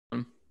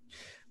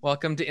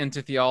Welcome to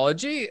Into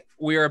Theology.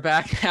 We are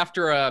back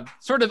after a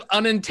sort of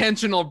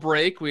unintentional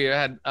break. We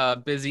had a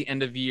busy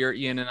end of year,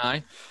 Ian and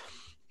I,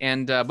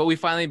 but we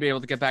finally been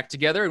able to get back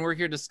together, and we're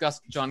here to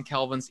discuss John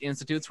Calvin's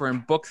Institutes. We're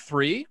in Book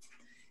 3,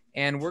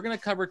 and we're going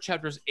to cover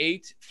chapters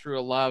 8 through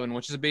 11,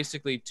 which is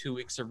basically 2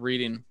 weeks of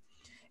reading,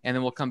 and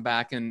then we'll come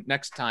back and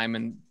next time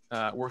and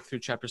work through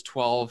chapters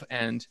 12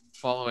 and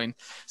following.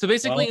 So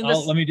basically,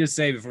 let me just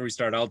say before we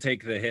start, I'll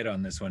take the hit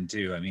on this one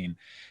too. I mean,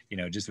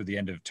 just with the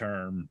end of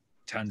term,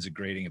 tons of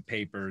grading of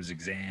papers,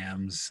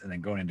 exams, and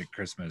then going into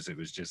Christmas, it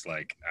was just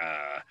like,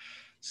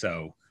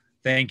 so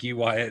thank you,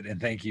 Wyatt, and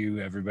thank you,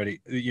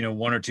 everybody.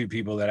 One or two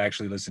people that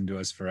actually listened to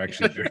us for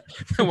actually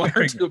one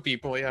or two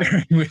people,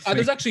 yeah.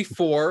 There's actually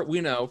four.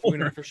 We know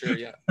for sure,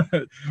 yeah.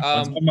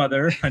 One's my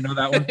mother. I know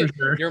that one for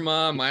sure. Your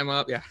mom, my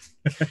mom, yeah.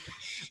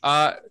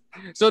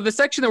 So the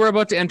section that we're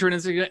about to enter in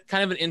is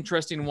kind of an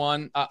interesting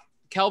one.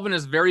 Calvin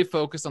is very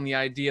focused on the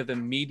idea of the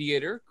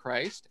mediator,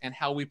 Christ, and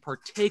how we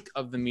partake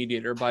of the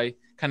mediator by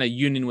kind of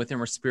union with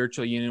him or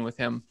spiritual union with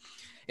him.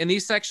 In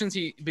these sections,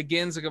 he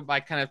begins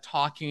by kind of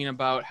talking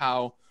about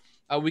how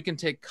we can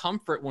take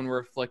comfort when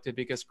we're afflicted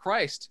because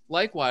Christ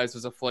likewise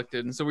was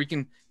afflicted. And so we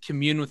can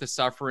commune with his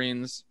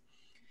sufferings.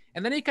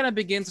 And then he kind of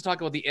begins to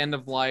talk about the end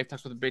of life,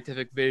 talks about the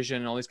beatific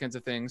vision and all these kinds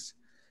of things.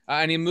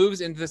 And he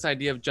moves into this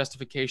idea of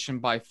justification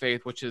by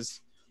faith, which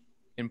is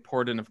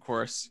important, of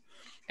course.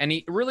 And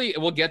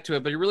we'll get to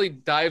it, but he really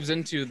dives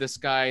into this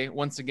guy,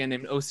 once again,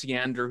 named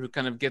Osiander, who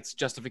kind of gets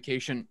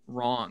justification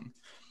wrong.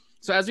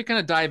 So as we kind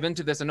of dive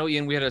into this, I know,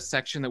 Ian, we had a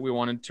section that we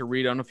wanted to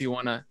read. I don't know if you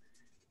want to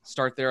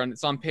start there. And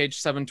it's on page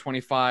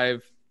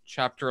 725,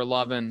 chapter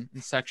 11,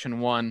 in section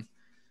 1.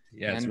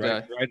 Yeah,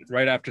 it's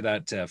right after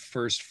that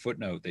first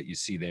footnote that you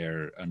see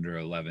there under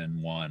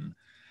 11:1.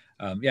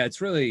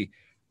 It's really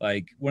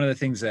like one of the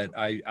things that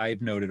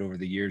I've noted over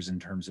the years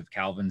in terms of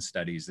Calvin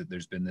studies, that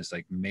there's been this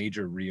like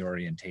major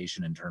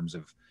reorientation in terms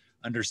of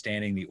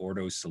understanding the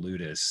Ordo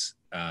Salutis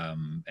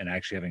and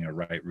actually having a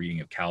right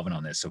reading of Calvin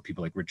on this. So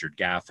people like Richard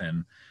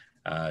Gaffin,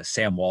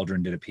 Sam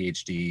Waldron did a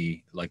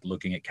PhD like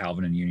looking at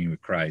Calvin and union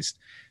with Christ.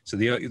 So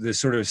the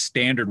sort of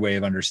standard way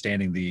of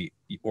understanding the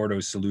Ordo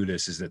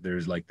Salutis is that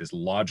there's like this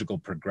logical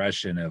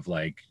progression of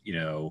like,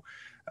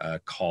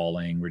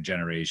 calling,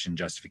 regeneration,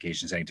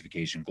 justification,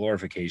 sanctification,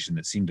 glorification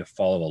that seem to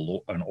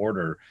follow an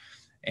order.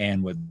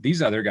 And what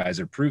these other guys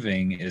are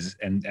proving is,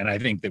 and I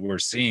think that we're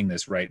seeing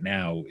this right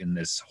now in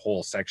this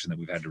whole section that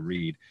we've had to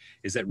read,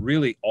 is that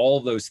really all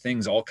those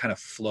things all kind of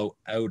flow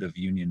out of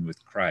union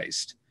with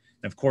Christ.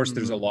 And of course,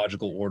 there's a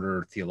logical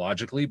order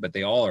theologically, but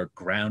they all are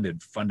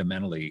grounded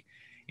fundamentally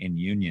in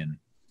union.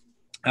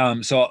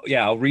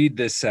 I'll read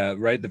this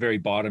right at the very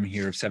bottom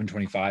here of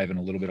 725 and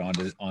a little bit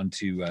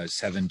onto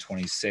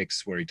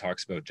 726, where he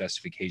talks about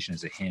justification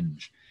as a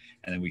hinge,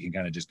 and then we can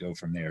kind of just go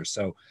from there.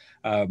 So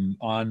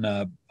on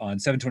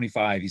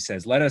 725, he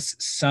says, "Let us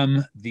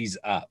sum these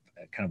up,"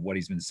 kind of what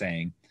he's been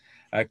saying.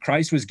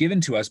 Christ was given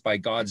to us by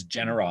God's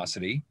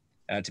generosity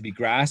to be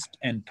grasped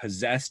and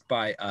possessed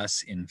by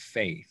us in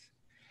faith.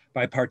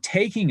 By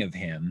partaking of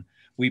him,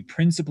 we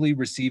principally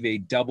receive a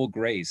double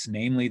grace,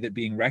 namely that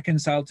being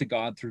reconciled to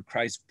God through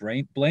Christ's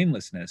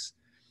blamelessness,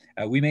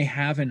 we may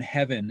have in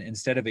heaven,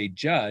 instead of a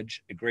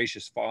judge, a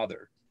gracious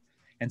Father.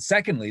 And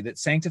secondly, that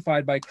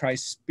sanctified by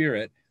Christ's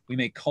Spirit, we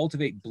may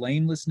cultivate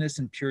blamelessness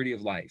and purity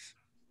of life.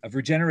 Of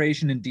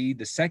regeneration, indeed,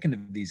 the second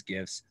of these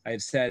gifts, I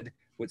have said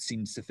what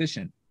seems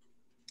sufficient.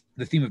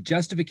 The theme of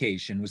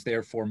justification was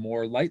therefore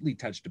more lightly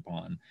touched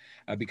upon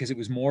because it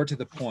was more to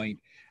the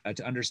point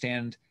to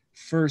understand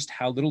first,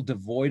 how little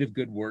devoid of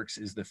good works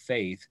is the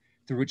faith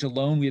through which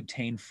alone we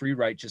obtain free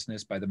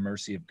righteousness by the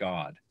mercy of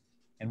God.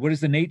 And what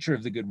is the nature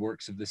of the good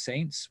works of the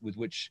saints, with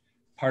which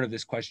part of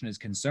this question is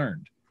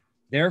concerned?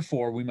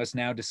 Therefore, we must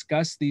now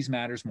discuss these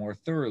matters more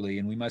thoroughly,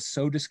 and we must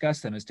so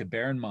discuss them as to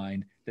bear in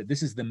mind that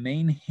this is the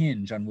main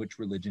hinge on which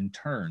religion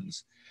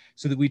turns,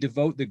 so that we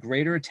devote the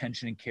greater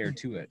attention and care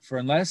to it. For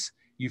unless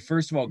you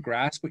first of all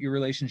grasp what your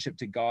relationship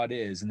to God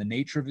is and the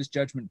nature of his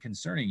judgment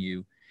concerning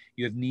you,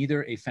 you have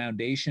neither a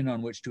foundation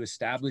on which to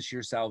establish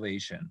your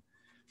salvation,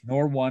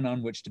 nor one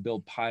on which to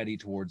build piety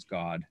towards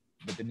God.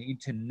 But the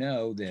need to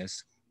know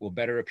this will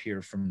better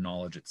appear from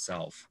knowledge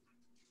itself.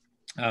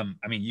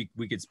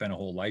 We could spend a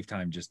whole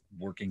lifetime just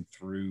working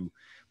through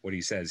what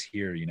he says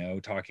here,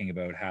 talking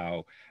about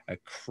how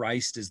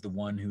Christ is the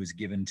one who is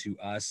given to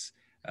us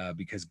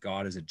because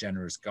God is a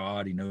generous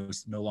God. He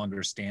no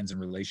longer stands in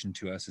relation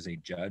to us as a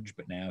judge,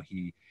 but now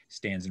he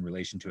stands in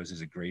relation to us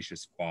as a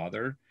gracious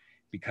Father.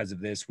 Because of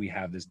this, we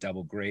have this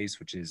double grace,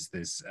 which is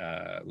this,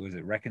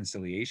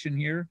 reconciliation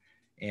here,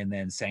 and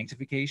then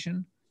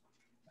sanctification.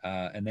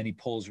 And then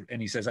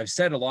he says, I've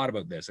said a lot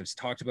about this. I've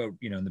talked about,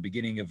 in the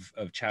beginning of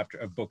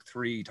book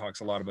 3, he talks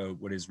a lot about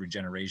what is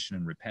regeneration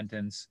and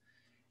repentance.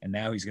 And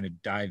now he's going to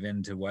dive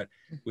into what,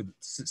 with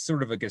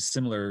sort of like a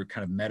similar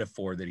kind of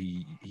metaphor that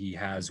he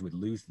has with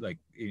Luther, like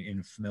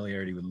in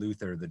familiarity with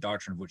Luther, the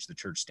doctrine of which the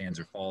church stands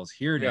or falls.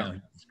 Here now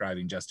he's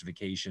describing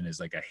justification as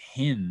like a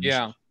hinge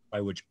by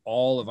which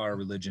all of our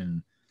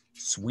religion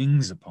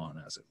swings upon,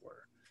 as it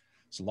were.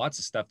 So lots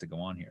of stuff to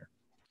go on here.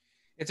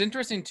 It's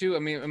interesting too. I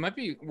mean, it might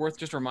be worth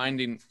just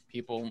reminding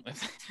people,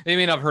 they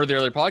may not have heard the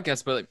earlier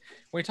podcast, but like,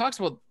 when he talks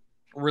about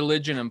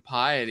religion and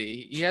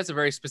piety, he has a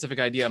very specific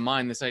idea in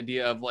mind, this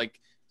idea of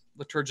like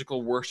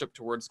liturgical worship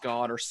towards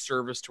God, or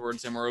service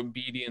towards him, or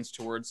obedience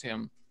towards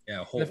him.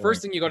 Yeah. The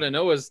first thing you got to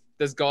know is,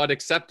 does God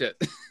accept it?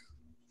 I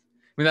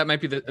mean, that might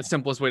be the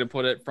simplest way to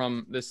put it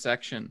from this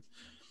section.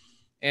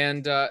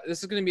 And this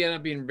is going to end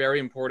up being very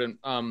important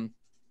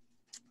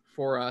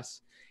for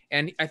us.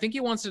 And I think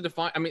he wants to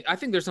define, I mean, I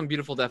think there's some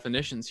beautiful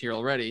definitions here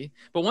already.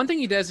 But one thing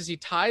he does is he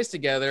ties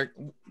together,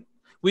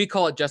 we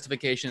call it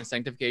justification and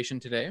sanctification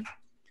today.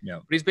 Yeah.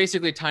 But he's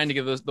basically tying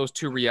together those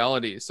two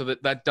realities. So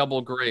that double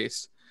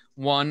grace,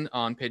 one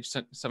on page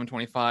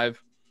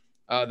 725,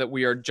 that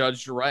we are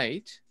judged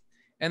right.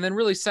 And then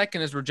really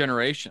second is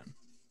regeneration,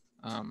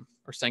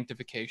 or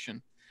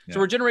sanctification. Yeah. So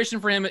regeneration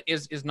for him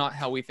is not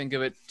how we think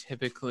of it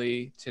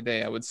typically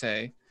today, I would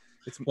say.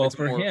 It's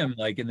for more, him,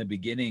 like in the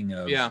beginning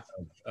of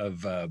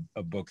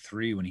book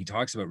 3, when he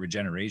talks about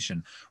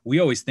regeneration, we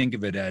always think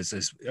of it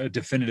as a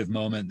definitive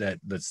moment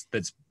that's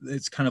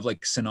it's kind of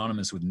like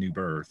synonymous with new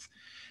birth.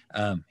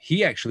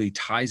 He actually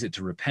ties it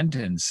to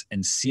repentance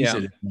and sees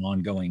it as an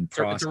ongoing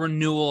process. It's a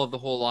renewal of the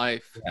whole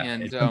life. Yeah,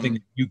 and it's something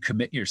that you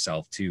commit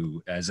yourself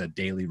to as a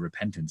daily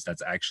repentance.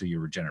 That's actually your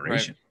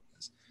regeneration.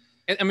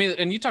 Right. I mean,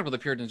 and you talked about the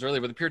Puritans earlier,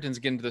 but the Puritans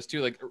get into this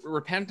too. Like,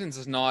 repentance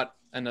is not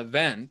an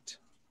event.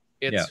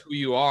 It's who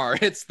you are.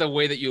 It's the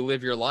way that you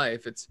live your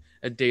life. It's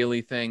a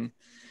daily thing.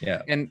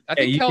 Yeah. And I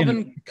think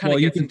Calvin kind of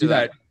gets into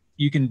that.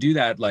 You can do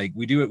that. Like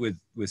we do it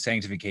with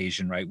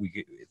sanctification, right?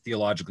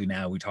 Theologically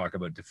now we talk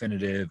about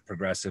definitive,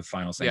 progressive,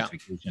 final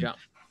sanctification. Yeah.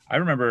 I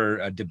remember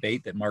a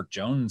debate that Mark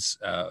Jones,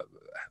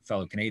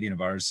 fellow Canadian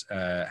of ours,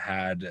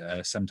 had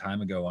some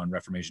time ago on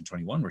Reformation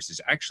 21, where he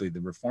says actually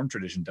the Reformed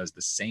tradition does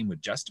the same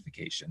with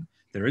justification.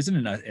 There isn't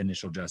an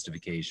initial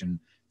justification,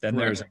 then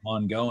there's an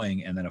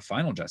ongoing, and then a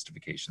final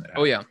justification that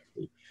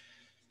happens.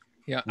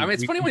 Yeah. I mean,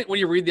 it's funny when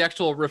you read the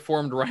actual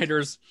Reformed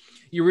writers,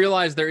 you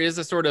realize there is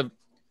a sort of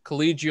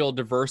collegial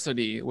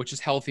diversity, which is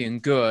healthy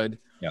and good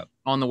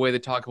on the way they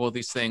talk about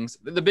these things.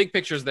 The big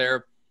picture is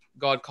there.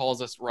 God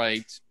calls us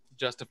right,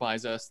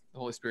 justifies us, the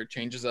Holy Spirit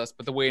changes us,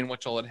 but the way in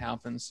which all it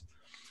happens.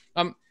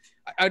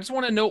 I just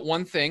want to note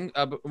one thing,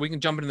 but we can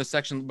jump into the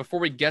section. Before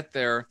we get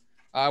there,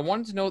 I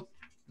wanted to note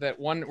that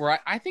one where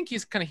I think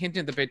he's kind of hinting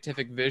at the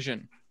beatific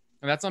vision,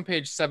 and that's on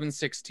page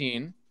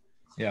 716.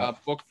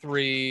 Book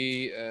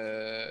 3,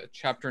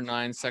 chapter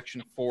 9,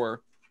 section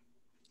 4.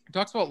 It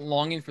talks about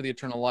longing for the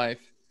eternal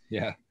life.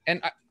 Yeah.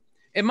 And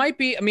it might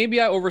be, maybe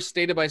I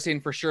overstated by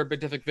saying for sure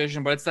beatific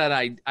vision, but it's that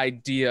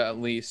idea at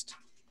least.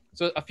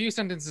 So a few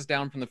sentences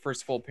down from the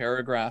first full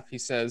paragraph, he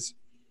says,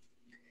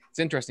 it's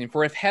interesting.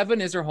 For if heaven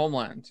is our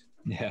homeland,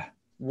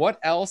 what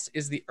else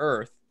is the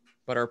earth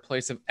but our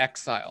place of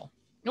exile?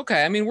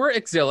 Okay, I mean, we're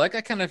exilic.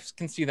 I kind of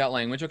can see that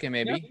language. Okay,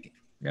 maybe.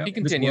 He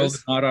continues. This world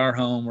is not our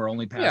home. We're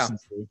only passing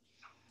through.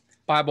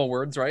 Bible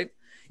words, right?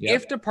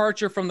 If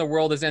departure from the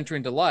world is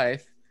entering to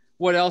life,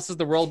 what else is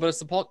the world but a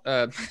sepulcher?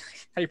 How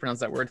do you pronounce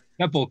that word?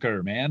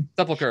 Sepulcher, man.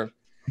 Sepulcher.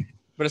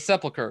 But a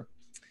sepulcher.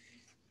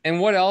 And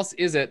what else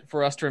is it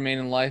for us to remain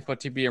in life but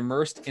to be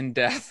immersed in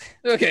death?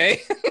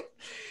 Okay.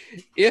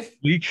 If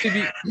to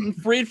be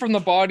freed from the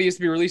body is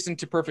to be released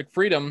into perfect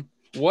freedom,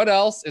 what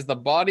else is the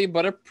body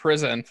but a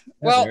prison?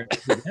 Well,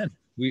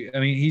 I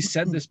mean, he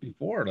said this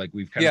before. Like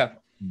we've kind of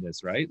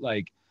this, right?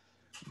 Like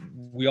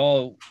we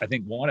all, I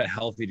think, want a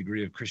healthy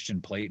degree of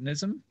Christian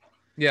Platonism.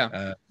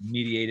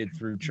 Mediated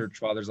through church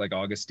fathers like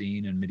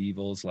Augustine and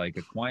medievals like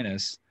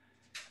Aquinas.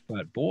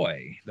 But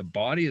boy, the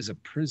body is a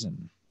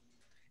prison.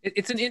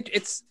 Let's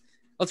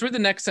read the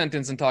next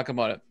sentence and talk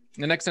about it.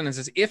 The next sentence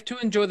is, if to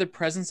enjoy the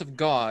presence of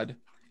God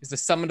is the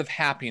summit of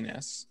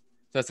happiness.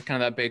 So that's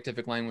kind of that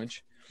beatific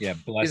language.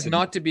 Is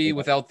not to be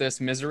without this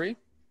misery.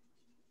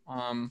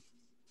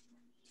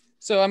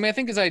 So, I mean, I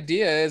think his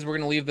idea is we're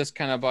going to leave this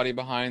kind of body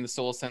behind. The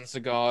soul ascends to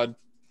God.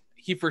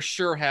 He for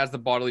sure has the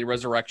bodily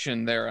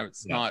resurrection there.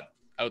 It's not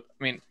out.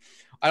 I mean,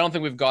 I don't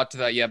think we've got to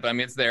that yet, but I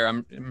mean, it's there.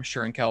 I'm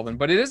sure in Calvin.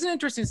 But it is an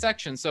interesting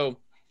section. So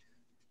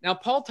now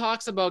Paul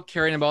talks about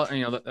caring about,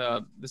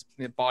 this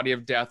body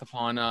of death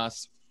upon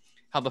us,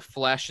 how the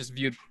flesh is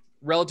viewed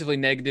relatively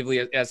negatively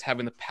as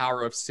having the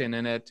power of sin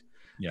in it.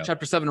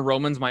 Chapter 7 of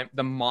Romans,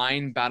 the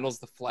mind battles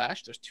the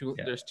flesh. There's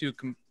two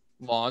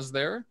laws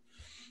there.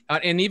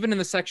 And even in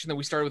the section that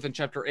we started with in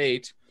chapter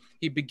 8,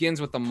 he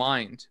begins with the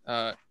mind.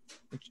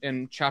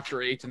 In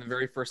chapter 8, in the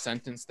very first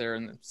sentence there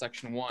in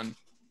section 1,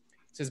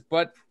 it says,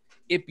 but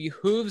it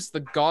behooves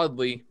the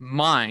godly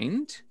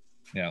mind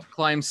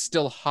climb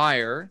still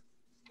higher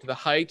to the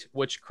height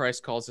which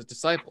Christ calls his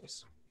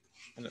disciples.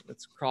 And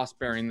it's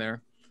cross-bearing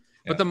there.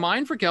 But the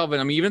mind for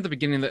Calvin, I mean, even at the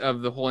beginning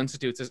of the whole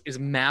Institutes, is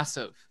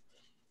massive.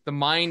 The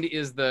mind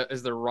is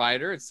the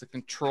rider. It's the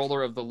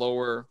controller of the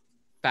lower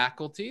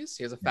faculties.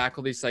 He has a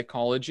faculty of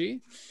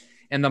psychology.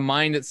 And the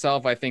mind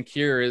itself, I think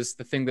here, is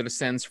the thing that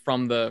ascends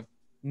from the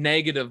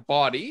negative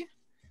body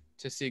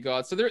to see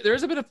God. So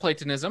there's a bit of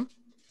Platonism.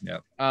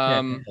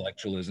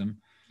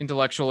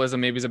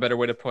 Intellectualism maybe is a better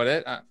way to put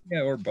it.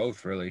 Or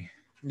both, really.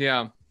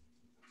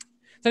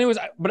 So anyways,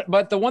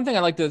 but the one thing I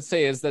like to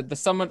say is that the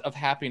summit of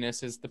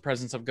happiness is the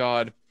presence of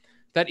God.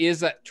 That is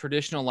that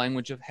traditional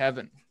language of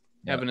heaven.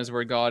 Yeah. Heaven is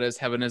where God is.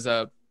 Heaven is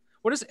a,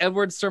 what is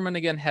Edward's sermon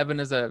again? Heaven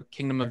is a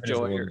kingdom of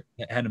joy.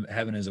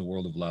 Heaven is a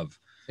world of love.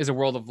 Is a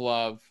world of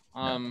love.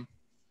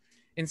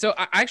 And so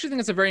I actually think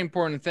it's a very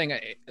important thing.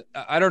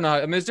 I don't know.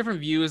 I mean, there's different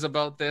views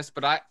about this,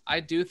 but I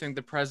do think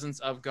the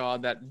presence of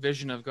God, that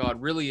vision of God,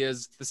 really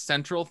is the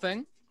central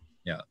thing.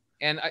 Yeah.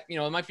 And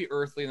it might be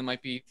earthly, and there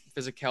might be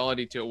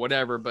physicality to it,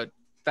 whatever, but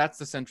that's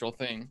the central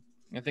thing.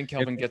 I think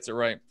Calvin gets it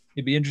right.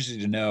 It'd be interesting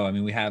to know. I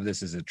mean, we have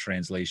this as a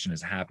translation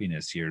as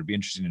happiness here. It'd be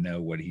interesting to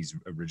know what he's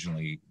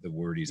originally, the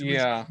word he's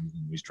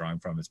drawing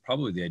from. It's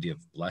probably the idea of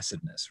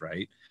blessedness,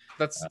 right?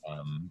 That's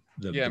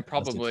the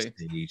probably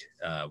state,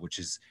 which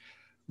is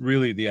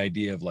really the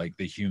idea of like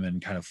the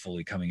human kind of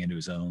fully coming into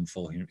his own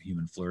full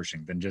human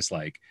flourishing, than just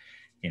like,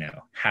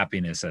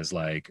 happiness as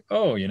like,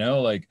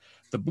 like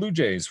the Blue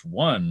Jays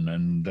won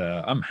and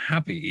I'm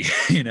happy,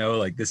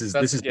 like this is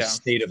the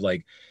state of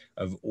like,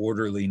 of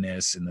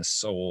orderliness in the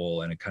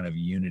soul and a kind of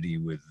unity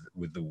with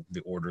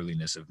the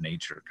orderliness of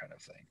nature kind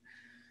of thing.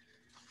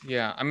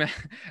 Yeah, I mean,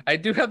 I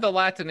do have the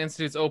Latin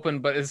Institutes open,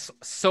 but it's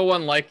so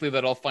unlikely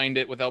that I'll find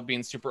it without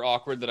being super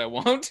awkward that I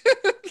won't.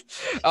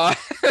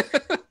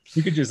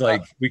 You could just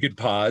we could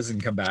pause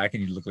and come back,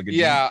 and you look like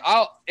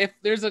a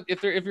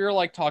if you're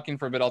like talking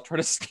for a bit, I'll try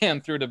to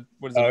scan through to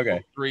what is it?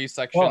 Okay. 3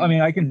 section. Well, I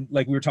mean, I can,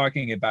 like we were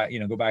talking about,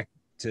 go back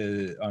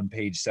to on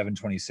page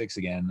 726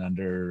 again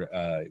under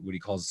what he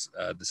calls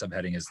the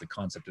subheading is the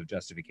concept of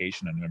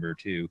justification on number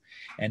 2,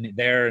 and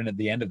there and at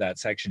the end of that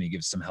section he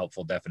gives some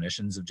helpful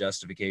definitions of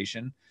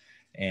justification,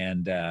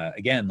 and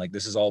again, like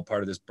this is all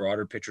part of this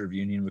broader picture of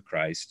union with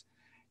Christ,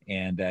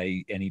 and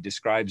he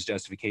describes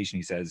justification.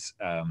 He says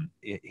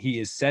he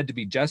is said to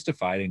be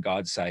justified in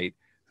God's sight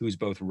who is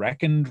both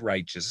reckoned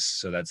righteous,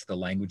 so that's the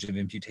language of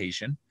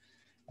imputation,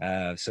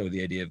 so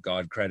the idea of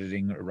God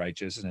crediting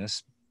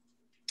righteousness.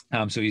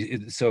 Who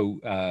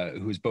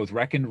is both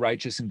reckoned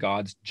righteous in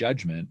God's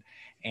judgment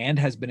and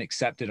has been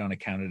accepted on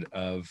account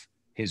of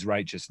his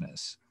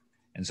righteousness.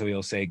 And so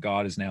he'll say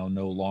God is now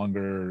no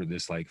longer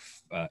this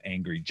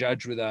angry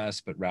judge with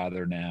us, but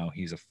rather now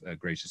he's a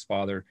gracious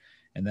father.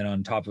 And then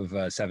on top of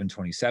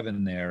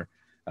 727 there,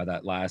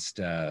 that last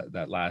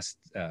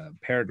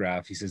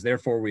paragraph, he says,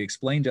 therefore we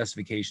explain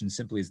justification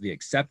simply as the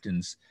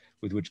acceptance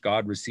with which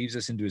God receives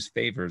us into his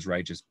favor as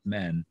righteous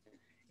men.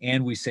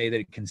 And we say that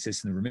it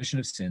consists in the remission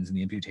of sins and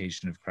the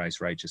imputation of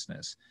Christ's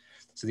righteousness.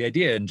 So the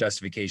idea in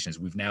justification is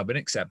we've now been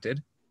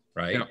accepted,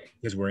 right? Yeah.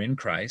 Because we're in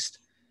Christ.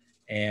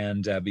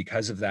 And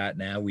because of that,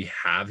 now we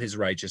have his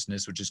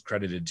righteousness, which is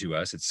credited to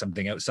us. It's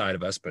something outside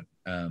of us, but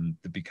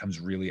that becomes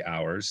really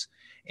ours.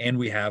 And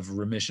we have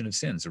remission of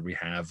sins, or we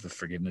have the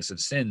forgiveness of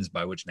sins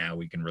by which now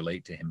we can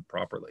relate to him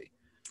properly.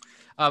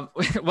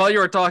 While you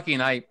were talking,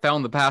 I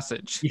found the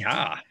passage.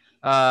 Yeah.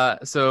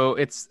 So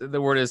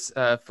the word is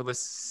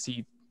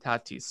felicitatis.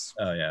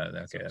 Oh yeah,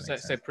 okay.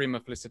 Say prima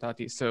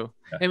felicitatis. So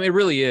yeah. It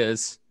really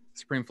is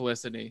supreme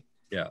felicity.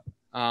 Yeah.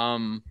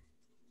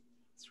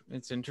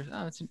 It's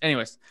interesting.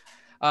 Anyways,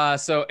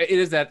 so it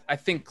is that I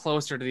think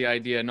closer to the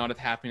idea, not of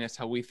happiness,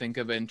 how we think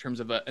of it in terms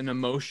of an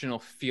emotional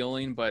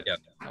feeling, but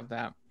of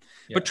that.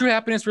 Yeah. But true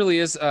happiness really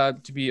is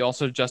to be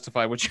also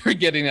justified, which you're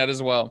getting at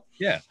as well.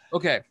 Yeah.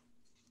 Okay.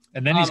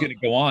 And then he's going to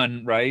go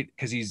on, right?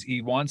 Because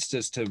he wants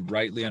us to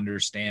rightly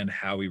understand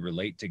how we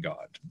relate to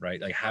God,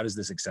 right? Like, how does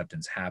this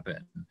acceptance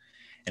happen?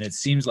 And it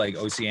seems like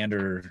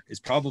Osiander is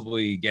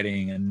probably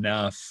getting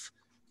enough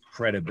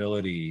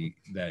credibility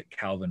that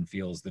Calvin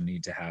feels the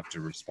need to have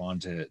to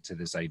respond to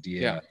this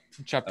idea. Yeah,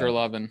 chapter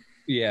 11.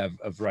 Yeah,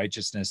 of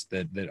righteousness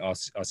that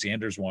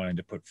Osiander's wanting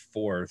to put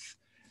forth,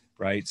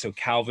 right? So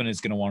Calvin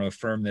is going to want to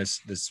affirm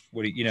this.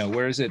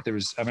 Where is it? I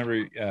remember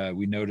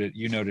you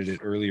noted it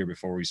earlier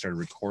before we started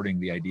recording,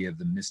 the idea of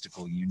the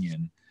mystical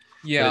union.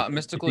 Yeah,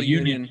 mystical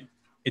union.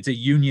 It's a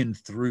union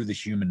through the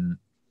human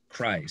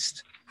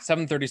Christ.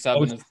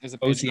 737 is a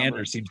page Osiander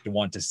number. Seems to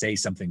want to say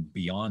something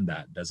beyond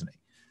that, doesn't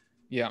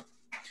he? Yeah.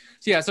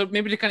 So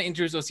maybe to kind of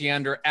introduce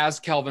Osiander as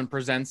Calvin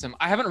presents him.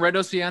 I haven't read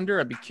Osiander.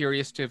 I'd be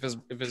curious to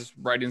if his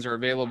writings are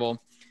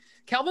available.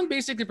 Calvin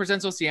basically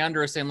presents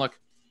Osiander as saying, look,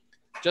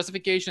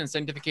 justification and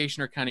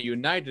sanctification are kind of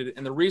united.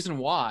 And the reason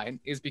why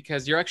is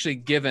because you're actually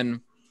given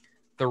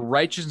the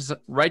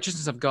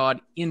righteousness of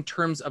God in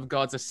terms of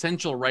God's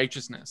essential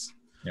righteousness.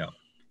 Yeah.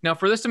 Now,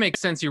 for this to make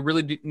sense, you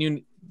really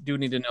do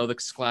need to know the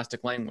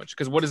scholastic language,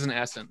 because what is an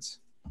essence?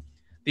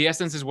 The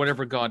essence is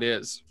whatever God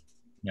is.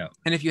 Yeah.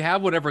 And if you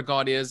have whatever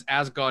God is,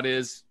 as God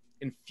is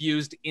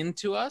infused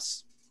into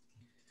us,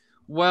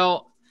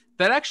 well,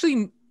 that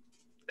actually,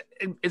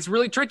 it's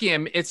really tricky.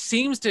 It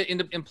seems to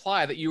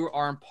imply that you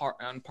are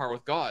on par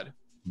with God.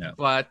 No.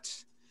 But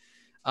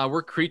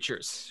we're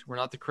creatures. We're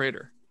not the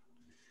creator.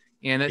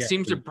 And it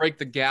seems to break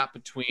the gap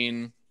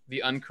between the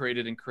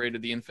uncreated and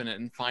created, the infinite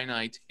and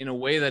finite, in a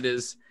way that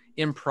is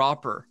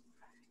improper.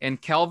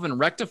 And Calvin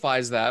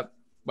rectifies that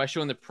by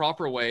showing the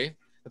proper way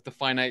that the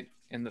finite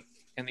and the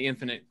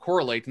infinite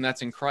correlate, and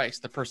that's in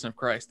Christ, the person of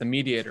Christ, the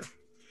mediator.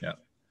 Yeah.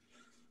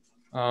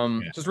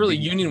 So it's really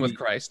union with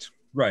Christ.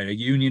 Right, a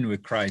union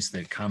with Christ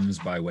that comes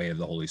by way of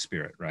the Holy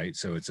Spirit, right?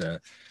 So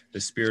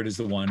the Spirit is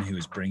the one who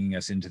is bringing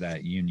us into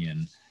that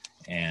union,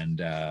 and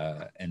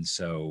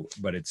so,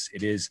 but it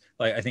is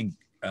like, I think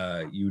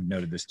you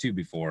noted this too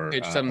before.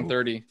 Page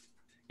 730.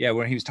 Yeah,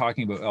 when he was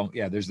talking about,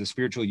 there's the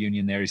spiritual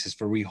union there. He says,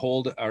 "For we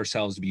hold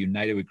ourselves to be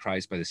united with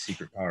Christ by the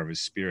secret power of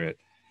His Spirit,"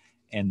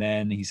 and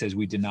then he says,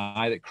 "We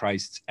deny that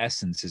Christ's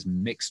essence is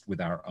mixed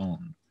with our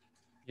own."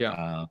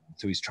 Yeah.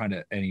 So he's trying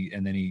to,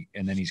 and then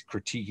he's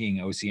critiquing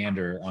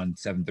Osiander on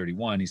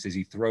 731. He says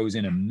he throws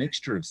in a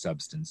mixture of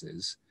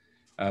substances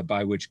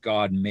by which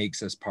God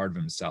makes us part of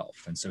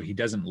Himself, and so he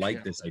doesn't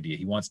like this idea.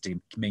 He wants to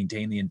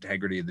maintain the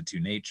integrity of the two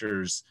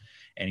natures,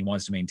 and he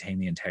wants to maintain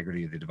the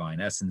integrity of the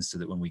divine essence, so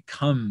that when we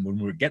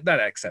get that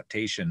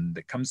acceptation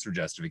that comes through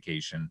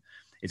justification,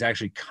 it's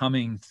actually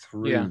coming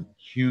through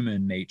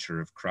human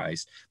nature of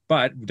Christ.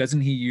 But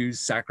doesn't he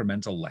use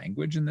sacramental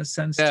language in this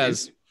sense?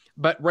 Too?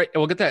 But right,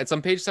 we'll get that. It's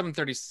on page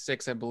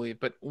 736, I believe.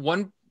 But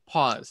one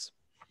pause.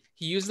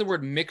 He used the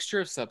word mixture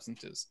of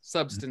substances.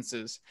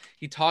 Mm-hmm.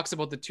 He talks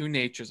about the two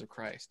natures of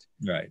Christ.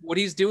 Right. What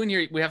he's doing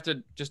here, we have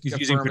to just he's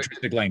using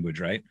patristic language,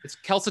 right? It's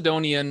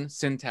Chalcedonian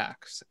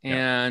syntax.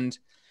 And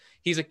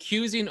he's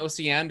accusing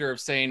Osiander of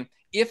saying,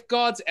 if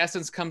God's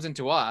essence comes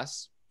into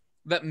us,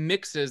 that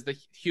mixes the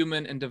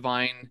human and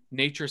divine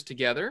natures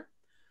together.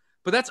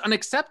 But that's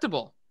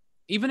unacceptable.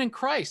 Even in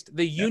Christ,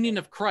 the union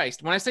of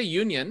Christ. When I say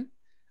union,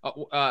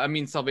 I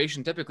mean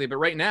salvation typically, but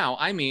right now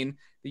I mean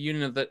the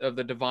union of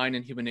the divine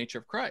and human nature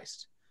of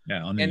Christ.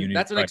 Yeah, and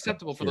that's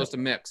unacceptable for those to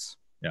mix.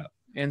 Yeah,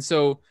 and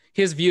so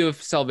his view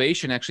of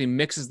salvation actually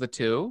mixes the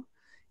two,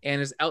 and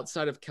is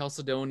outside of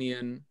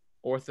Chalcedonian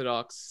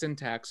Orthodox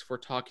syntax for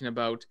talking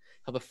about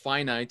how the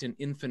finite and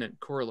infinite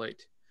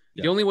correlate.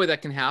 The only way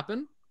that can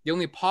happen, the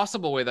only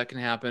possible way that can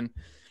happen,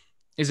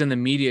 is in the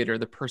mediator,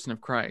 the person of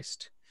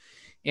Christ.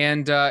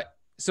 And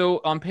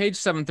so on page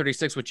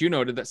 736, which you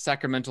noted, that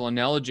sacramental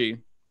analogy.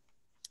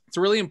 It's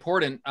really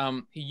important.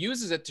 He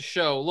uses it to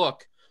show,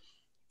 look,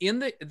 in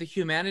the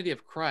humanity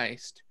of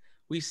Christ,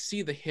 we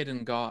see the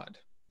hidden God.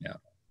 Yeah.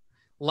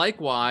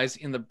 Likewise,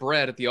 in the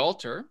bread at the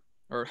altar,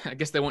 or I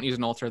guess they won't use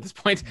an altar at this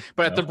point,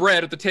 but at the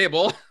bread at the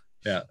table,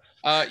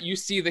 you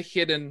see the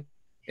hidden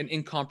and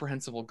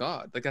incomprehensible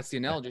God. Like, that's the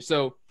analogy.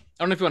 So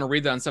I don't know if you want to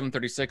read that on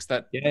 736,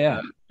 that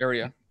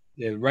area.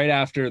 Yeah, right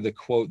after the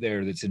quote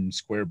there that's in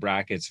square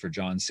brackets for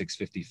John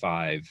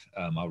 6:55,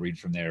 I'll read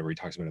from there where he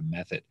talks about a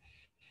method.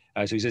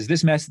 So he says,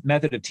 this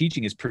method of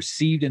teaching is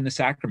perceived in the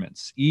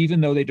sacraments,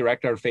 even though they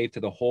direct our faith to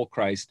the whole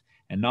Christ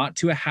and not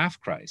to a half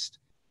Christ.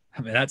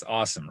 I mean, that's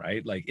awesome,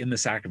 right? Like, in the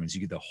sacraments,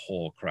 you get the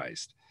whole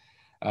Christ.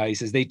 He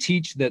says, they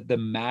teach that the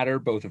matter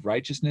both of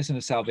righteousness and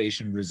of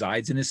salvation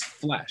resides in His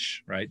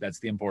flesh, right? That's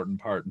the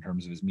important part in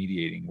terms of His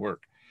mediating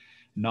work.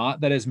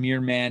 Not that as mere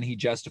man He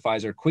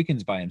justifies or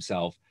quickens by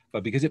Himself,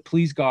 but because it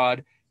pleased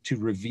God to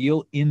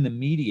reveal in the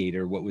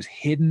mediator what was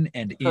hidden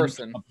and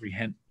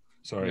incomprehensible.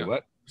 Sorry,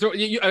 what? So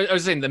I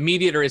was saying the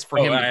mediator is for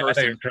him. I thought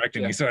you were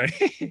correcting me. Sorry.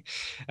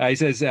 He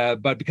says,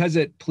 but because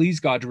it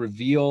pleased God to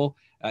reveal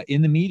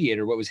in the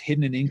mediator what was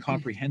hidden and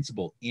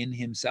incomprehensible in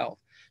Himself.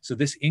 So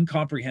this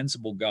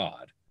incomprehensible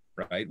God,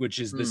 right, which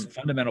is this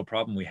fundamental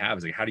problem we have,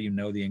 is like, how do you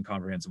know the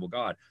incomprehensible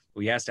God?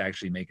 Well, He has to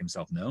actually make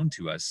Himself known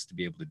to us to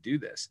be able to do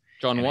this.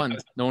 John 1,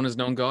 no one has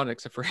known God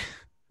except for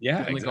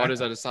exactly. God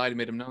is at His side, He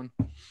made Him known.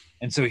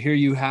 And so here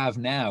you have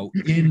now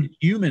in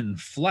human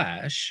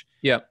flesh,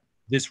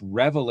 this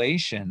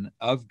revelation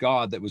of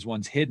God that was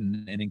once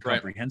hidden and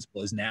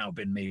incomprehensible has now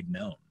been made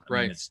known.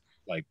 I mean, it's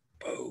like,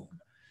 boom.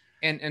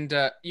 And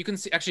you can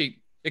see, actually,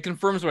 it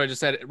confirms what I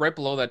just said. Right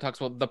below that, talks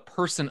about the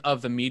person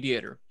of the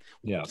mediator.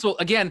 Yeah. So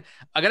again,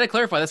 I got to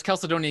clarify, that's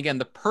Chalcedonian again.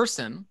 The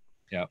person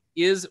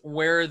is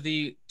where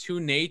the two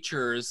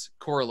natures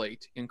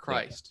correlate in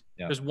Christ.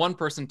 There's one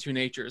person, two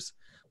natures.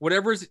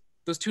 Whatever's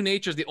those two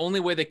natures, the only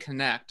way they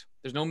connect,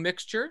 there's no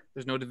mixture,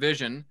 there's no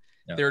division.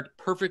 They're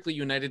perfectly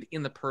united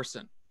in the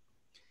person.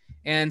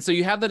 And so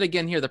you have that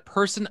again here. The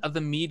person of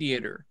the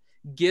mediator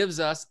gives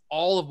us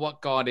all of what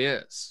God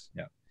is.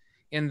 Yeah.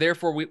 And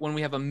therefore, when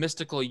we have a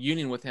mystical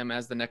union with Him,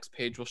 as the next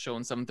page will show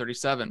in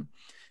 737,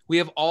 we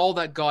have all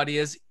that God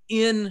is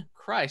in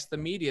Christ, the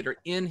mediator,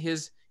 in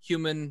His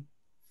human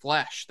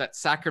flesh, that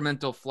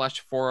sacramental flesh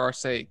for our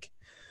sake.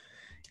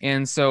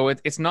 And so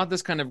it's not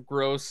this kind of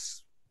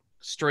gross,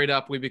 straight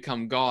up, we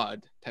become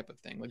God type of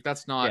thing. Like,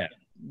 that's not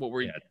what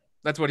we're,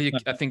 that's what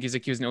I think he's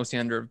accusing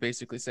Osiander of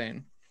basically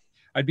saying.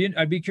 I'd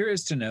be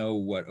curious to know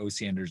what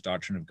Osiander's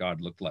doctrine of God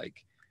looked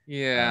like.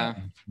 The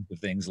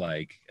things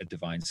like a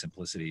divine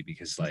simplicity,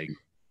 because like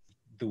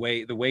the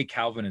way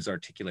Calvin is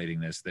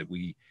articulating this, that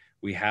we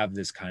have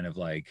this kind of,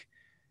 like,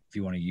 if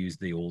you want to use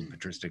the old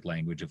patristic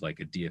language of like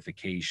a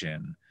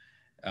deification,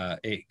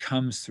 it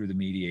comes through the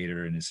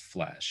mediator in His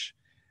flesh.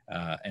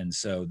 And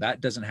so that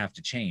doesn't have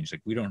to change.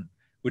 Like, we don't,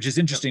 which is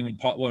interesting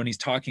when he's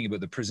talking about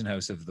the prison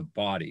house of the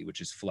body,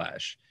 which is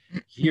flesh.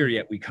 Here,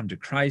 yet we come to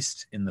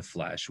Christ in the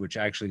flesh, which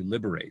actually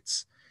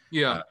liberates.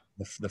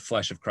 The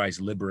flesh of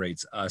Christ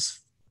liberates us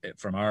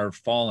from our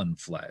fallen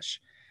flesh.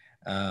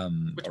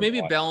 Which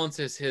maybe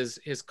balances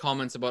his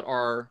comments about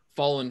our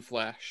fallen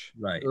flesh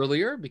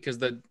earlier, because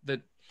the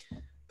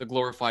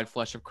glorified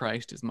flesh of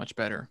Christ is much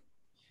better.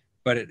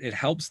 But it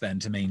helps then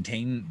to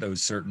maintain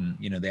those certain,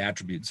 the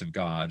attributes of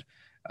God,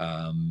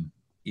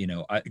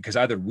 because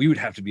either we would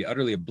have to be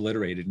utterly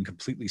obliterated and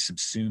completely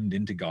subsumed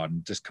into God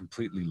and just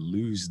completely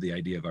lose the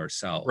idea of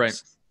ourselves.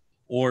 Right.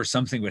 Or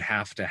something would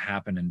have to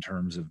happen in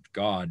terms of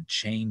God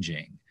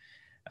changing,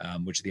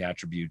 which the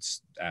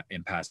attributes,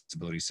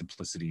 impassibility,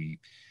 simplicity,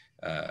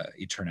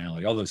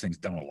 eternality, all those things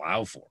don't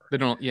allow for. They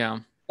don't, yeah.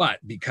 But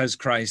because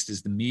Christ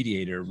is the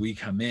mediator, we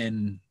come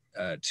in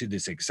to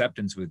this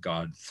acceptance with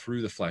God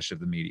through the flesh of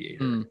the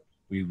mediator.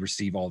 We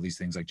receive all these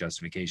things like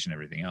justification,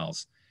 everything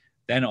else.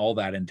 Then all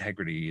that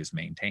integrity is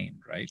maintained,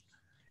 right?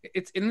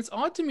 It's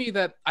odd to me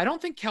that I don't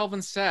think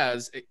Calvin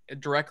says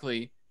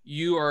directly,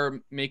 you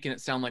are making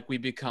it sound like we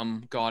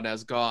become God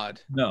as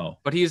God. No.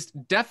 But he's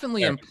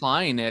definitely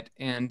implying it.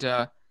 And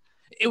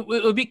it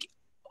would be...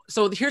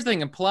 So here's the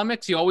thing. In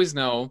polemics, you always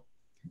know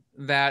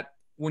that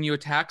when you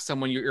attack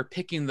someone, you're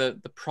picking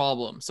the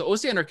problem. So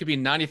Osiander could be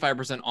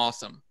 95%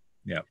 awesome.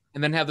 Yeah.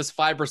 And then have this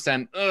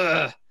 5%,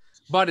 ugh.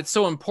 But it's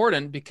so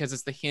important because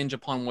it's the hinge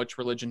upon which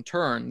religion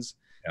turns.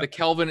 The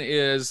Calvin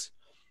is...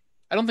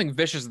 I don't think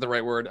vicious is the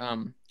right word.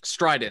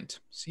 Strident.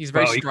 He's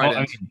very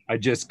strident. I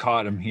just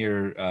caught him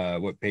here.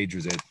 What page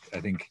was it?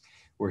 I think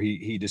where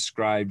he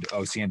described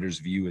Osiander's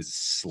view as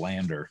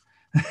slander.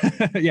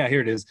 Yeah, here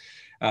it is.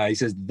 He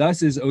says,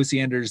 "Thus is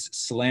Osiander's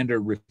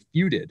slander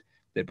refuted,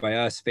 that by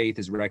us faith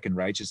is reckoned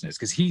righteousness."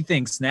 Because he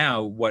thinks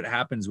now what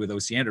happens with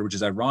Osiander, which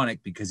is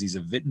ironic because he's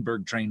a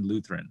Wittenberg-trained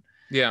Lutheran.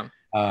 Yeah.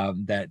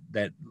 That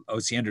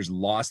Osiander's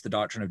lost the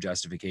doctrine of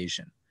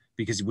justification.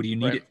 Because what do you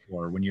need it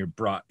for when you're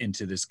brought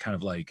into this kind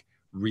of like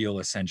real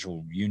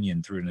essential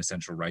union through an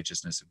essential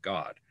righteousness of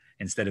God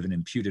instead of an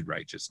imputed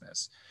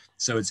righteousness?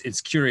 So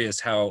it's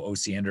curious how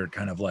Osiander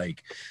kind of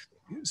like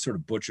sort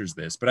of butchers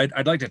this. But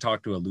I'd like to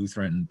talk to a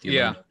Lutheran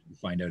theologian to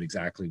find out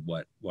exactly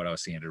what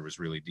Osiander was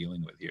really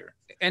dealing with here.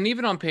 And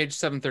even on page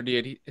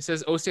 738, it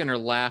says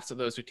Osiander laughs at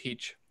those who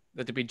teach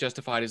that to be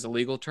justified is a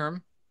legal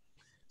term.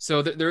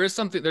 So there's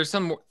some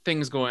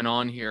things going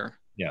on here.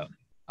 Yeah.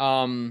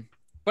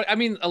 But I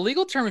mean, a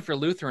legal term, if you're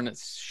Lutheran, it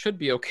should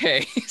be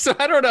okay. So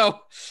I don't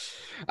know.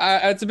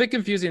 It's a bit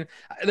confusing.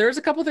 There's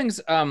a couple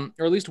things, or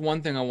at least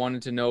one thing I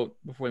wanted to note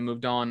before we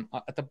moved on.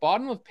 At the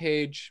bottom of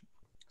page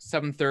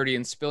 730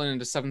 and spilling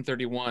into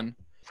 731,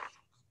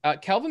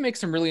 Calvin makes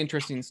some really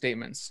interesting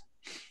statements.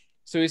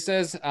 So he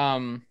says,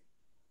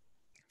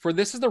 for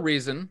this is the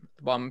reason,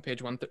 the bottom of page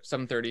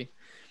 730,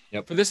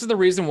 for this is the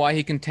reason why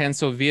he contends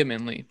so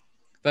vehemently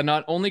that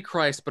not only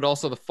Christ, but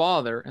also the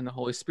Father and the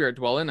Holy Spirit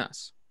dwell in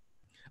us.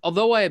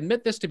 Although I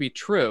admit this to be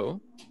true,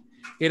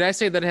 yet I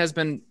say that it has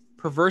been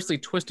perversely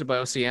twisted by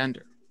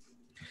Osiander.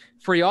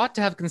 For he ought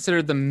to have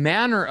considered the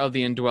manner of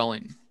the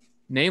indwelling,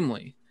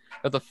 namely,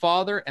 that the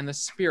Father and the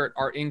Spirit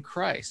are in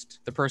Christ,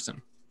 the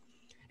person.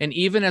 And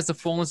even as the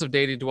fullness of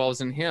deity dwells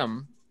in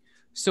him,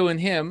 so in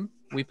him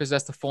we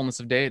possess the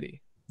fullness of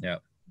deity. Yeah.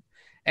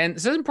 And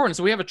this is important.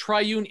 So we have a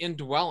triune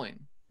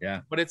indwelling.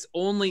 Yeah. But it's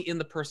only in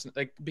the person,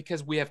 like,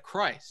 because we have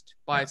Christ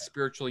by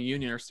spiritual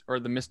union or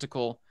the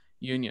mystical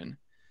union.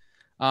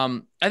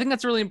 I think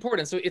that's really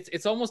important. So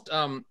it's almost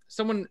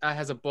someone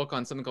has a book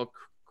on something called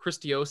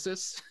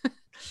Christiosis.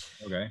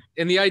 Okay.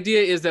 And the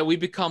idea is that we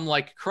become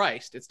like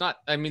Christ. It's not,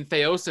 I mean,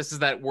 theosis is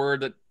that word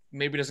that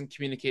maybe doesn't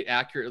communicate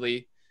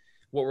accurately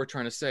what we're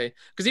trying to say.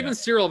 Because even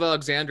Cyril of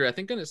Alexandria, I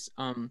think in his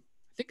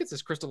it's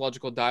his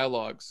Christological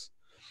Dialogues,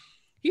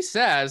 he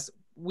says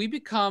we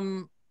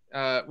become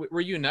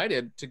we're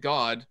united to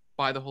God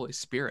by the Holy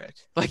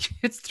Spirit. Like,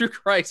 it's through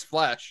Christ's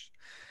flesh.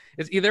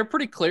 They're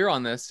pretty clear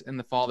on this in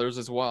the Fathers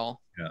as well.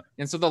 Yeah.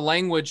 And so the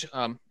language,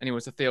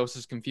 anyways, the theos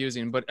is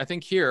confusing, but I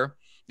think here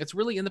it's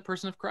really in the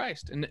person of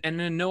Christ and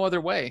in no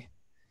other way.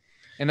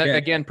 And that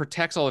again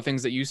protects all the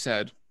things that you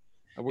said.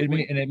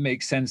 It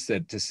makes sense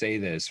to say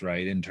this,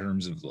 right, in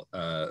terms of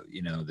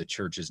the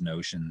church's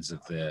notions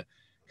of the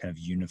kind of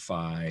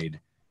unified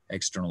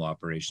external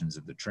operations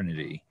of the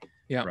Trinity.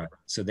 Yeah. Right.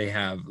 So they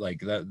have like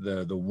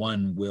the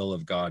one will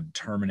of God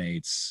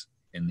terminates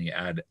in the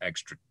ad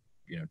extra,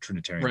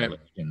 Trinitarian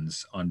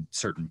relations on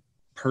certain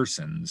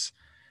persons.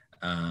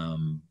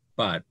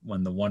 But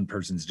when the one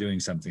person's doing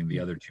something, the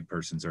other two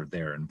persons are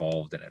there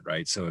involved in it,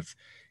 right? So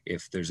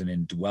if there's an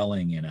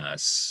indwelling in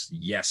us,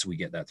 yes, we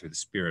get that through the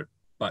Spirit,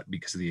 but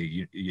because of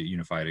the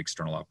unified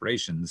external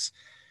operations,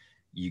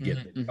 you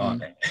get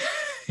God,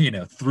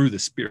 through the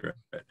Spirit.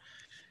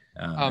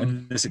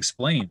 And this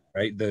explains,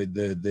 right?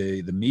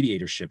 The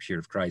mediatorship here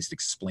of Christ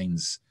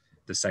explains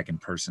the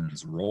second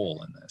person's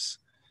role in this.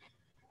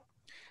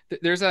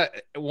 There's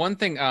one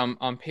thing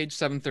on page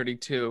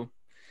 732.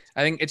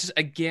 I think it's just,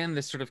 again,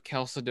 this sort of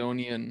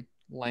Chalcedonian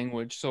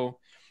language. So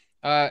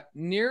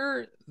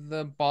near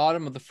the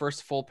bottom of the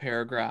first full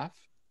paragraph,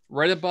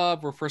 right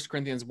above where 1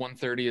 Corinthians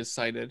 1:30 is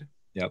cited.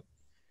 Yep.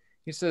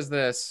 He says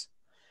this,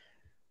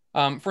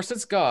 for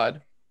since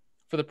God,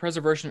 for the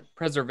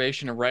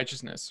preservation of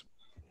righteousness,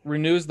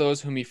 renews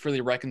those whom he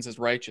freely reckons as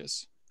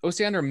righteous,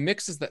 Osiander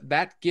mixes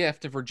that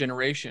gift of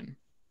regeneration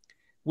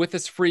with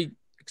this free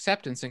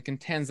acceptance and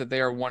contends that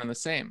they are one and the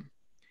same.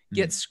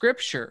 Yet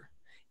Scripture,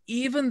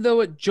 even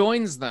though it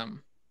joins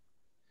them,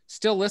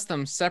 still lists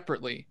them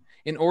separately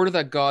in order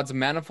that God's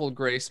manifold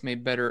grace may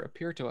better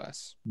appear to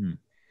us.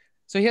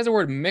 So he has a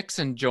word mix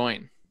and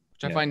join,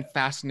 which I find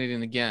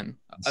fascinating again.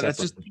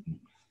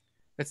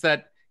 It's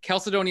that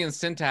Chalcedonian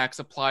syntax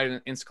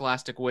applied in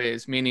scholastic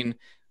ways, meaning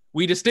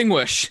we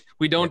distinguish.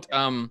 We don't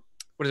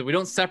we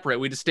don't separate,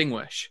 we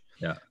distinguish.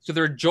 Yeah. So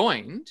they're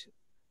joined,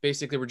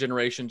 basically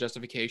regeneration,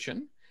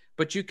 justification,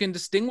 but you can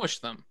distinguish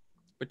them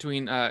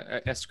between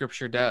as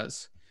Scripture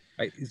does.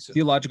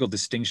 Theological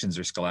distinctions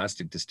or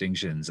scholastic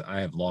distinctions,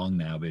 I have long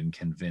now been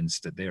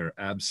convinced that they are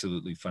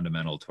absolutely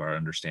fundamental to our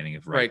understanding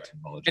of right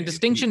theology. And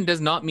distinction does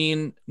not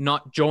mean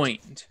not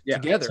joined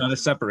together. It's not a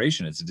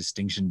separation. It's a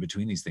distinction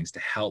between these things to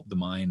help the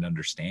mind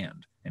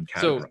understand and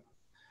categorize.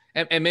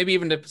 So, and maybe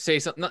even to say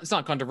something, it's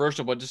not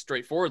controversial, but just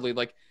straightforwardly,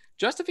 like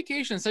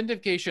justification and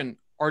sanctification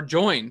are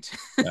joined.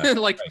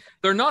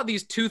 They're not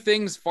these two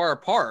things far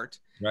apart.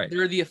 Right.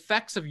 They're the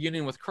effects of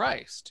union with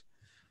Christ.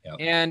 Yep.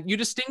 And you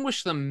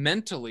distinguish them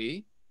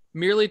mentally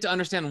merely to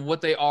understand what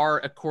they are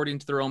according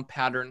to their own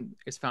pattern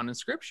is found in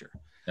Scripture.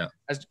 Yeah.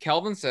 As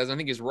Calvin says, I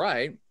think he's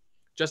right,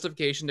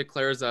 justification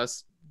declares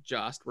us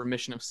just,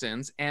 remission of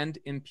sins, and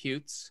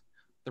imputes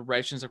the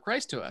righteousness of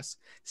Christ to us.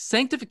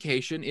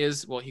 Sanctification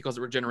is, well, he calls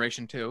it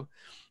regeneration too,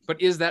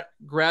 but is that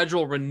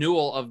gradual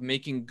renewal of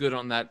making good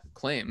on that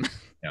claim,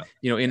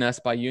 in us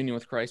by union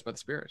with Christ by the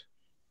Spirit.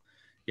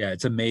 Yeah,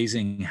 it's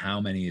amazing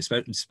how many,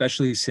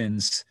 especially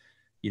since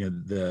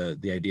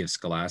the idea of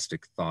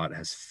scholastic thought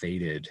has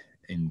faded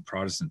in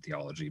Protestant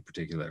theology,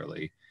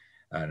 particularly,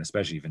 and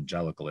especially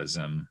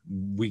evangelicalism.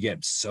 We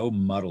get so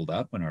muddled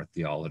up in our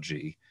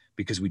theology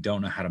because we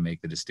don't know how to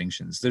make the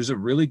distinctions. There's a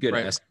really good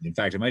essay. In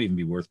fact, it might even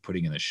be worth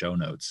putting in the show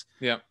notes.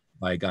 Yeah.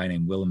 By a guy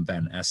named Willem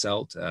van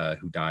Esselt,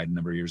 who died a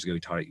number of years ago. He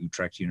taught at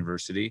Utrecht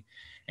University,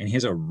 and he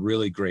has a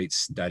really great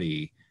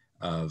study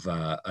of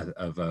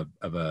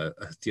a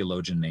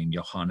theologian named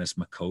Johannes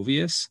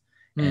Maccovius.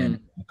 And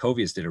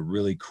Maccovius did a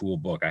really cool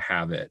book. I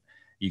have it.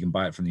 You can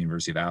buy it from the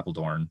University of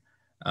Apeldoorn.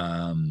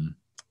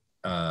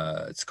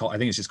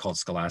 It's just called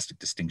Scholastic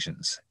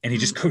Distinctions. And he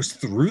just goes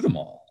through them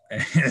all.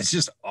 And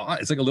it's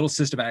like a little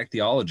systematic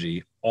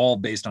theology, all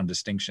based on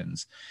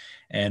distinctions.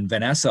 And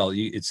Van Essel,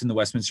 it's in the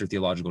Westminster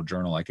Theological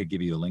Journal. I could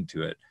give you a link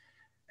to it.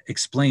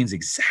 Explains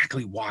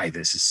exactly why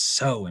this is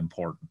so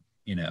important,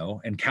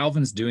 and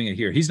Calvin's doing it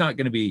here. He's not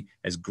going to be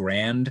as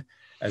grand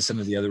as some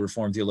of the other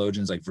Reformed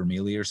theologians like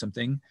Vermigli or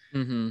something,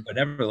 but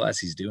nevertheless,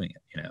 he's doing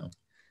it,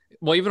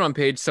 Well, even on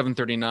page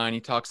 739, he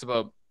talks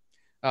about,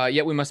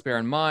 yet we must bear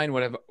in mind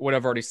what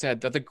I've already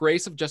said, that the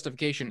grace of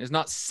justification is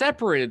not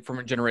separated from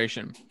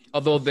regeneration,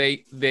 although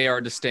they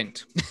are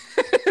distinct.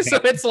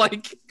 So it's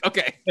like,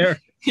 okay,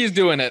 he's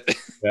doing it.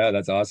 Yeah,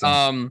 that's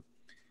awesome.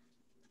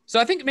 So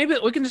I think maybe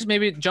we can just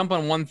jump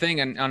on one thing,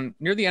 and on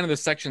near the end of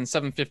this section,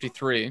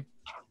 753.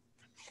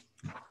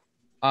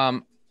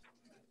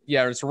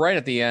 It's right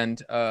at the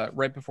end,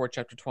 right before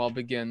chapter 12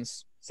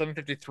 begins.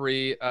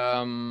 753,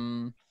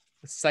 the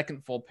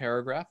second full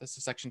paragraph. This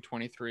is section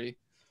 23.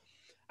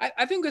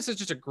 I think this is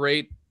just a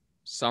great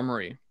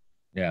summary.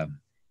 Yeah.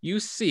 You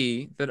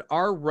see that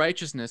our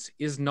righteousness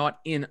is not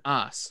in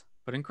us,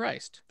 but in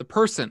Christ, the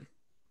person,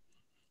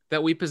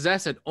 that we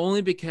possess it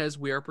only because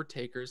we are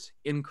partakers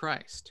in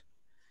Christ.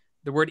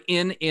 The word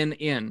in,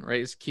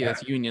 right, is key.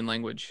 That's union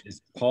language.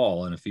 It's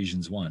Paul in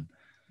Ephesians 1.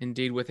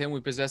 Indeed, with him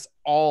we possess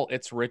all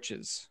its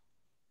riches.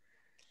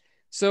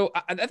 So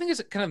I think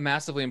it's kind of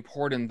massively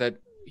important that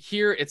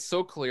here it's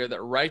so clear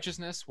that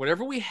righteousness,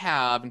 whatever we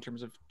have in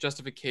terms of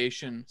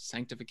justification,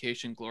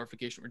 sanctification,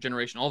 glorification,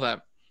 regeneration, all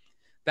that,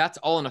 that's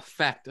all an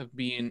effect of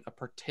being a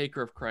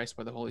partaker of Christ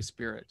by the Holy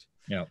Spirit.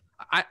 Yeah.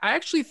 I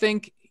actually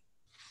think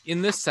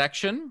in this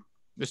section,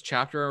 this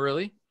chapter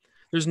really,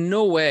 there's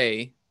no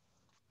way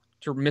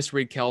to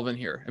misread Calvin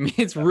here. I mean,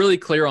 it's really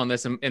clear on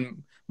this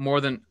in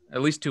more than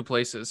at least two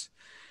places.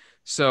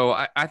 So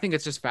I think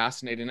it's just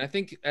fascinating. I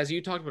think, as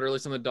you talked about earlier,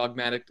 some of the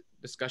dogmatic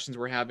discussions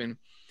we're having,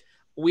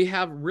 we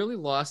have really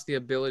lost the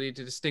ability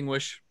to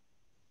distinguish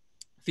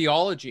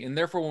theology. And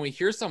therefore, when we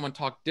hear someone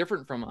talk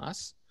different from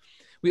us,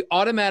 we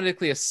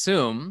automatically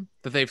assume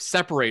that they've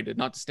separated,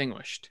 not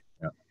distinguished.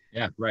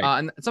 Yeah, right.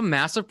 And it's a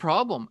massive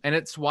problem. And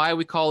it's why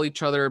we call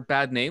each other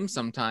bad names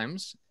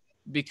sometimes,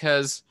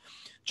 because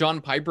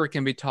John Piper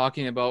can be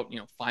talking about,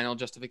 final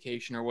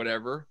justification or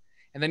whatever.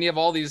 And then you have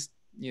all these,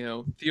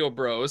 Theo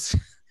bros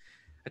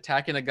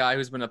attacking a guy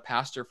who's been a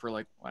pastor for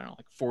like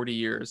 40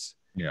 years.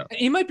 Yeah.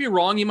 He might be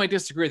wrong. He might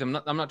disagree with him.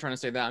 I'm not trying to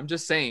say that. I'm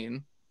just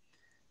saying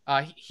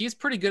he's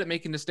pretty good at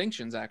making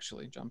distinctions,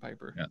 actually, John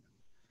Piper. Yeah.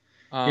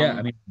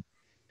 I mean,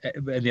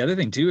 and the other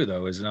thing too,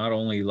 though, is not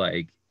only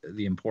like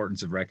the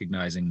importance of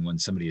recognizing when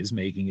somebody is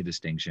making a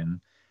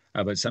distinction,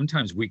 but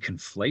sometimes we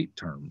conflate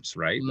terms,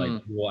 right?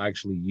 Like we'll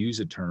actually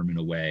use a term in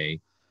a way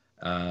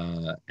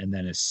and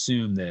then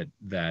assume that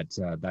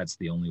that's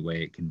the only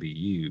way it can be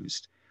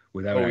used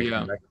without actually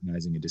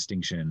recognizing a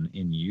distinction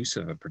in use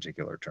of a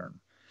particular term.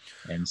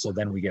 And so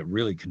then we get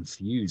really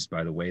confused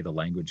by the way the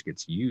language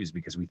gets used,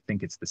 because we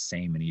think it's the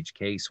same in each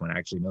case, when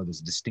actually, no,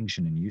 there's a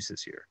distinction in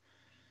uses here.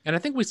 And I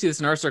think we see this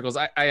in our circles.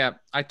 I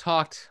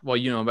talked, well,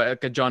 about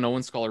like a John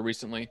Owen scholar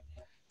recently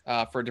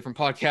for a different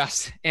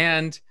podcast.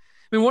 And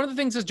I mean, one of the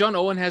things is John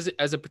Owen has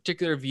as a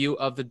particular view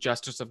of the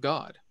justice of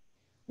God,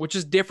 which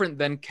is different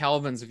than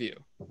Calvin's view.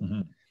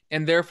 Mm-hmm.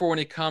 And therefore, when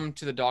you come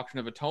to the doctrine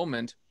of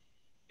atonement,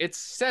 it's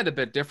said a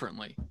bit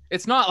differently.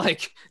 It's not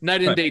like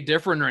night and day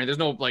different or anything. There's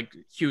no like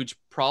huge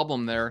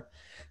problem there.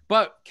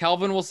 But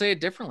Calvin will say it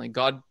differently.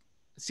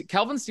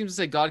 Calvin seems to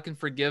say God can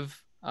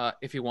forgive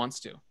if he wants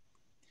to.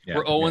 Yeah,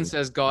 where Owen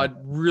says God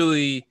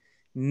really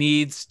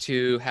needs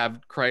to have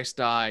Christ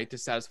die to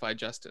satisfy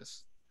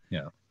justice.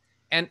 Yeah.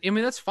 And I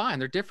mean, that's fine.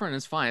 They're different.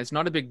 It's fine. It's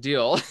not a big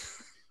deal.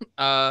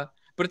 But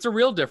it's a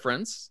real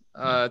difference.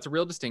 It's a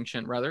real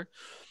distinction, rather.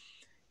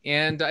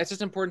 And it's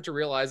just important to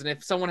realize. And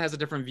if someone has a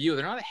different view,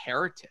 they're not a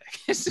heretic.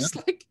 It's just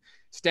like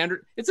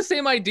standard. It's the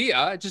same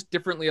idea, just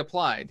differently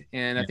applied.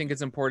 And I think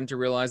it's important to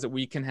realize that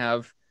we can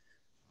have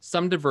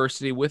some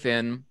diversity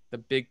within the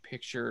big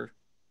picture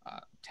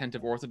tent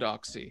of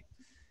orthodoxy.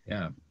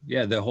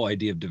 Yeah. The whole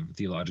idea of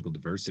theological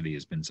diversity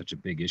has been such a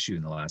big issue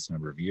in the last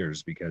number of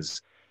years,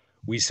 because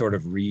we sort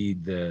of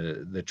read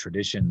the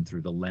tradition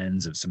through the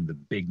lens of some of the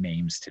big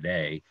names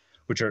today,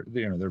 which are,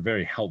 they're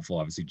very helpful.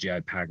 Obviously,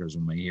 J.I. Packer's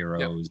one of my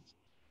heroes.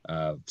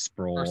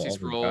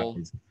 Sproul,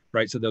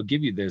 right? So they'll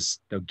give you this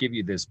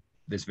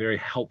very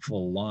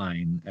helpful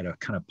line at a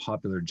kind of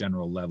popular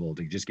general level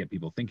to just get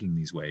people thinking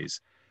these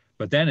ways.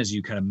 But then as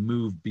you kind of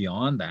move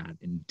beyond that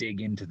and dig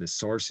into the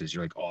sources,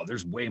 you're like, oh,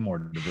 there's way more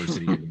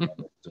diversity.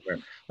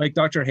 Like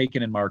Dr.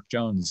 Haken and Mark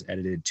Jones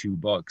edited 2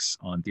 books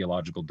on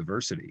theological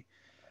diversity.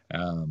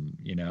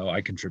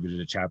 I contributed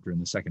a chapter in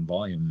the 2nd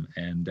volume,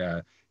 and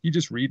you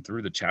just read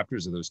through the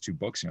chapters of those 2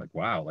 books and you're like,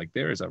 wow, like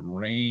there is a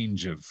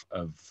range of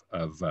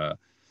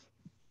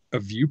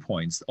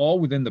viewpoints, all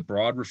within the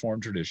broad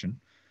Reformed tradition.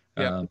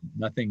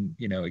 Nothing,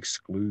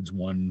 excludes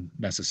one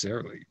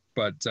necessarily,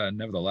 but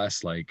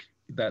nevertheless, like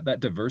that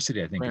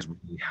diversity, I think, is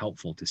really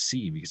helpful to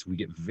see, because we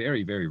get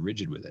very, very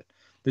rigid with it.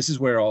 This is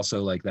where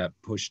also like that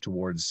push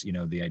towards,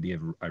 the idea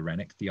of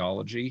irenic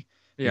theology,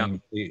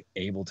 being really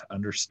able to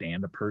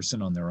understand a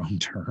person on their own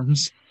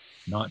terms,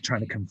 not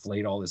trying to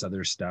conflate all this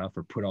other stuff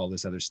or put all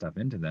this other stuff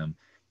into them,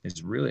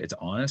 is really, it's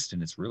honest,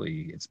 and it's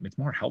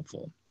more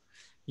helpful.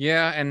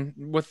 Yeah, and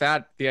with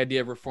that, the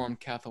idea of Reformed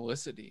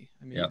Catholicity.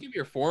 I mean, you can be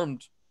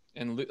Reformed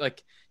and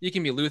like you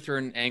can be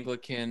Lutheran,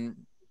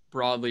 Anglican,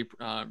 broadly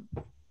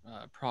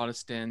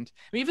Protestant.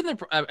 I mean, even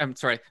I'm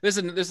sorry, this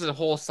is a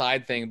whole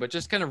side thing, but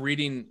just kind of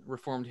reading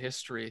Reformed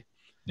history,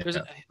 there's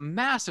a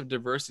massive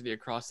diversity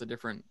across the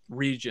different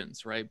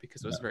regions, right?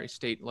 Because it was very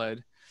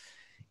state-led.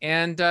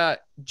 And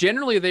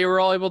generally, they were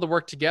all able to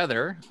work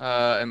together.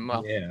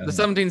 The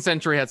 17th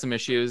century had some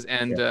issues,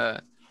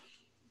 and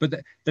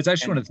but that's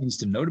actually one of the things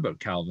to note about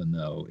Calvin,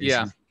 though. Is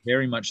he's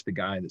very much the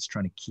guy that's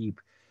trying to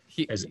keep,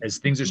 as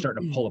things are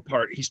starting to pull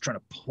apart, he's trying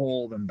to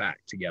pull them back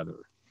together.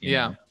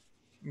 You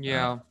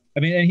know? I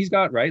mean, and he's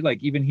got, right,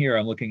 like even here,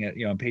 I'm looking at,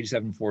 on page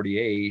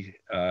 748,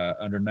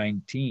 under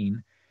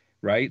 19,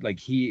 right? Like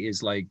he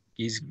is like,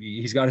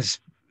 he's got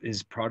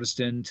his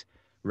Protestant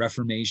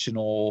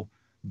reformational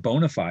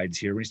bona fides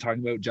here when he's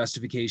talking about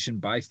justification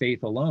by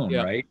faith alone,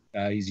 right?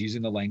 He's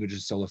using the language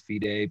of sola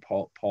fide,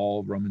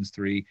 Paul, Romans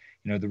 3.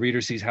 The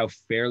reader sees how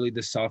fairly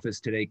the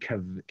sophists today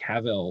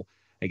cavil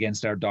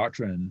against our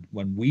doctrine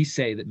when we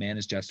say that man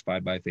is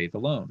justified by faith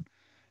alone.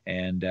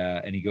 And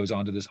he goes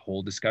on to this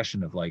whole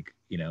discussion of like,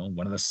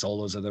 one of the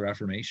solas of the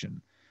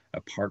Reformation,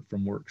 apart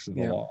from works of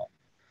the law.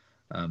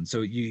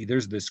 So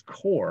there's this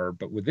core,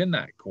 but within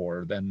that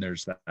core, then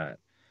there's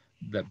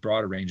that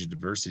broader range of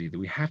diversity that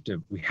we have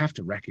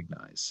to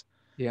recognize,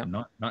 and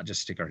not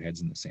just stick our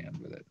heads in the sand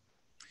with it.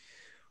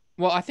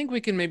 Well, I think we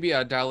can maybe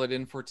dial it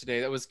in for today.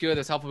 That was good.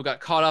 That's helpful. We got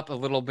caught up a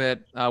little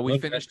bit. We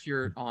finished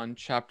here on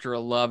chapter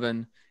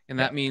 11, and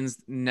that means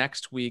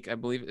next week, I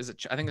believe,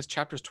 I think it's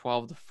chapters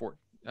 12 to 14.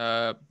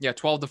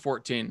 12 to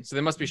 14. So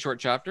they must be short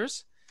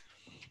chapters.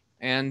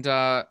 And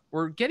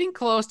we're getting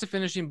close to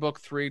finishing book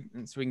 3,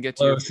 and so we can get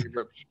to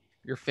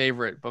your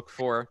favorite book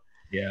 4.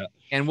 Yeah.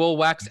 And we'll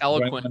wax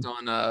eloquent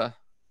on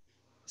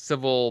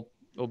civil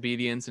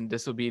obedience and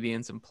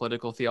disobedience and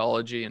political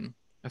theology and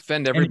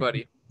offend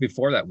everybody. And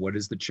before that, what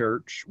is the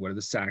church? What are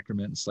the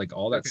sacraments? Like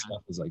all that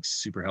stuff is like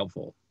super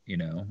helpful,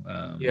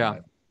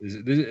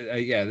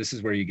 This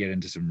is where you get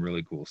into some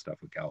really cool stuff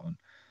with Calvin.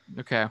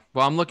 Okay.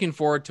 Well, I'm looking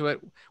forward to it.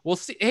 We'll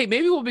see. Hey,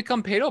 maybe we'll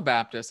become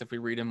Paedo-Baptist if we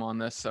read him on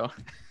this. So I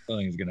don't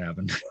think it's going to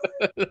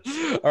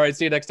happen. All right.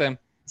 See you next time.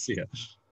 See ya.